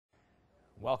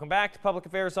Welcome back to Public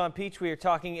Affairs on Peach. We are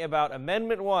talking about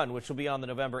Amendment 1, which will be on the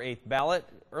November 8th ballot.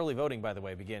 Early voting, by the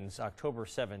way, begins October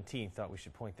 17th. Thought we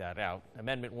should point that out.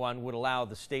 Amendment 1 would allow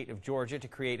the state of Georgia to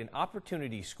create an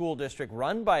opportunity school district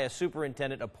run by a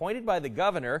superintendent appointed by the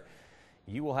governor.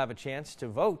 You will have a chance to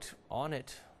vote on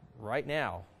it right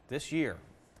now, this year.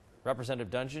 Representative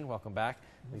Dungeon, welcome back.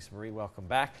 Lisa Marie, welcome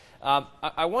back.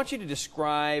 I want you to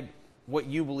describe what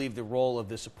you believe the role of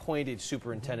this appointed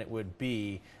superintendent would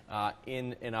be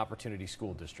in an opportunity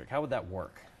school district. How would that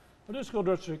work? Well, the school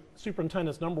district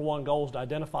superintendent's #1 goal is to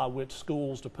identify which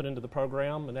schools to put into the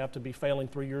program, and they have to be failing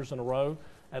 3 years in a row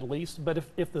at least. But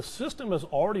if the system is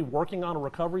already working on a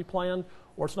recovery plan,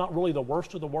 or it's not really the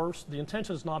worst of the worst, the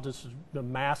intention is not just to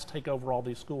mass take over all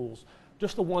these schools,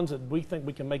 just the ones that we think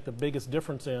we can make the biggest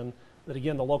difference in, that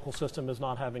again the local system is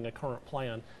not having a current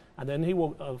plan. And then he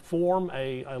will form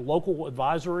a local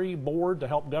advisory board to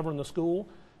help govern the school,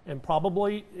 and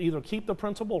probably either keep the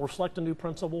principal or select a new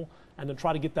principal, and then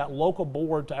try to get that local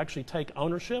board to actually take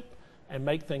ownership and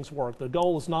make things work. The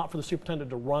goal is not for the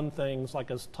superintendent to run things like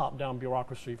a top-down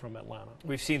bureaucracy from Atlanta.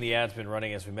 We've seen the ads been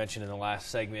running, as we mentioned in the last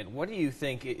segment. What do you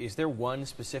think, is there one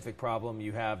specific problem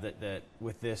you have that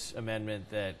with this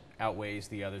amendment that outweighs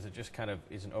the others, that just kind of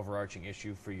is an overarching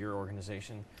issue for your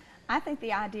organization? I think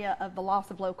the idea of the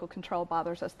loss of local control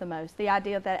bothers us the most. The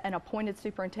idea that an appointed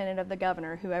superintendent of the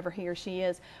governor, whoever he or she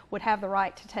is, would have the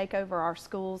right to take over our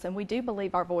schools, and we do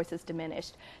believe our voice is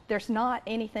diminished. There's not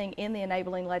anything in the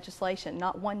enabling legislation,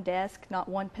 not one desk, not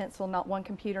one pencil, not one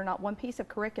computer, not one piece of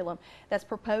curriculum that's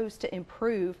proposed to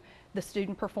improve the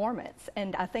student performance.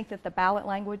 And I think that the ballot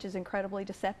language is incredibly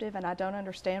deceptive, and I don't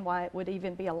understand why it would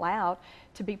even be allowed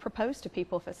to be proposed to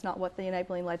people if it's not what the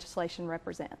enabling legislation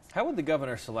represents. How would the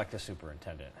governor select a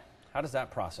superintendent? How does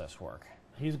that process work?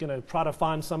 He's going to try to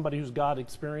find somebody who's got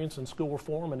experience in school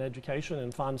reform and education,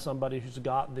 and find somebody who's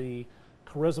got the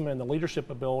charisma and the leadership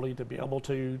ability to be able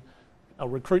to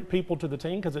recruit people to the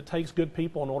team, because it takes good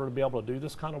people in order to be able to do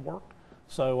this kind of work.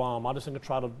 So I just think to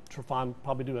try to find,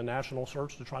 probably do a national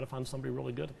search to try to find somebody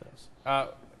really good at this.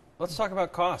 Let's talk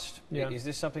about cost. Yeah. Is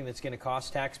this something that's going to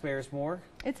cost taxpayers more?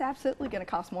 It's absolutely going to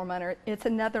cost more money. It's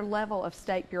another level of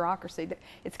state bureaucracy.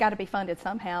 It's got to be funded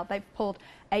somehow. They've pulled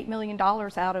 $8 million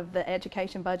out of the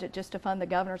education budget just to fund the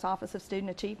Governor's Office of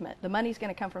Student Achievement. The money's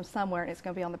going to come from somewhere, and it's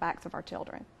going to be on the backs of our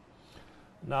children.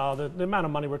 No, the amount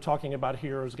of money we're talking about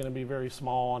here is going to be very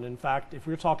small. And in fact, if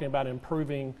we're talking about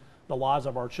improving the lives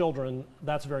of our children,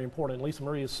 that's very important. Lisa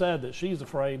Marie has said that she's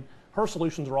afraid her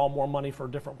solutions are all more money for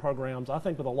different programs. I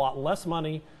think with a lot less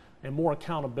money and more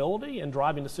accountability and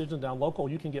driving decisions down local,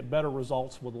 you can get better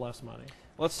results with less money.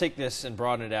 Let's take this and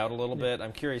broaden it out a little bit.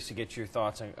 I'm curious to get your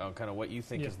thoughts on kind of what you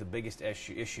think is the biggest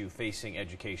issue facing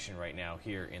education right now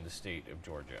here in the state of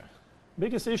Georgia.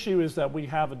 Biggest issue is that we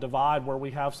have a divide where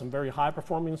we have some very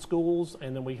high-performing schools,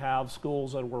 and then we have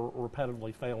schools that were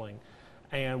repetitively failing.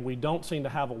 And we don't seem to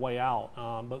have a way out,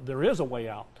 but there is a way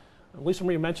out. Lisa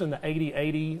Marie mentioned the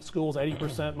 80-80 schools,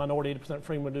 80% minority, 80%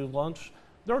 free and reduced lunch.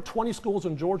 There are 20 schools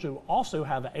in Georgia who also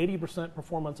have an 80%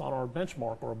 performance on our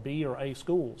benchmark, or B or A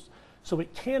schools. So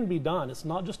it can be done. It's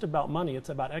not just about money, it's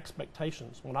about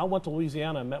expectations. When I went to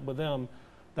Louisiana and met with them,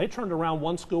 they turned around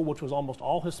one school which was almost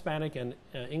all Hispanic and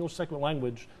English second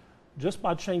language just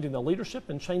by changing the leadership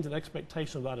and changing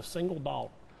expectations without a single dollar.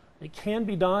 It can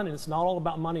be done, and it's not all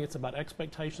about money. It's about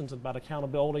expectations, it's about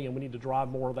accountability, and we need to drive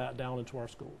more of that down into our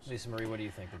schools. Lisa Marie, what do you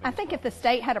think? I think if the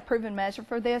state had a proven measure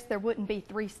for this, there wouldn't be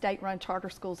 3 state-run charter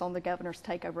schools on the governor's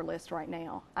takeover list right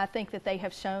now. I think that they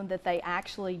have shown that they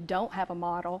actually don't have a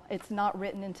model. It's not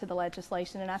written into the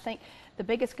legislation, and I think the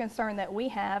biggest concern that we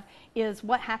have is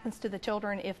what happens to the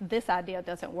children if this idea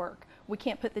doesn't work. We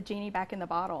can't put the genie back in the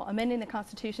bottle. Amending the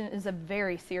Constitution is a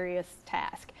very serious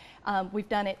task. We've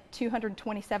done it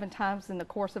 227 times in the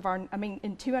course of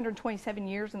in 227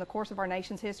 years in the course of our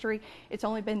nation's history. It's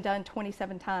only been done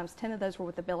 27 times. 10 of those were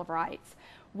with the Bill of Rights.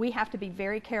 We have to be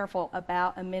very careful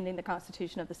about amending the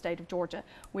Constitution of the state of Georgia.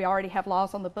 We already have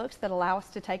laws on the books that allow us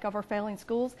to take over failing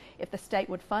schools. If the state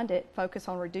would fund it, focus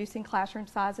on reducing classroom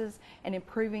sizes and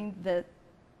improving the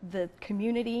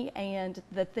community and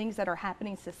the things that are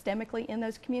happening systemically in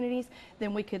those communities,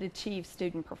 then we could achieve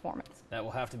student performance. That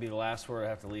will have to be the last word. I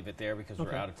have to leave it there because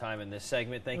we're out of time in this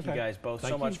segment. Thank you guys both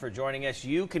so much for joining us.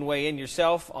 You can weigh in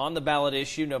yourself on the ballot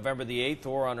issue November the 8th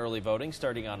or on early voting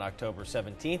starting on October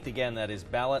 17th. Again, that is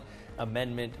ballot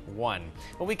Amendment 1.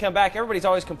 When we come back, everybody's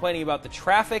always complaining about the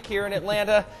traffic here in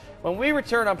Atlanta. When we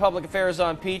return on Public Affairs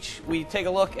on Peach, we take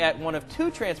a look at one of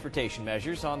 2 transportation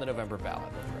measures on the November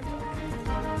ballot.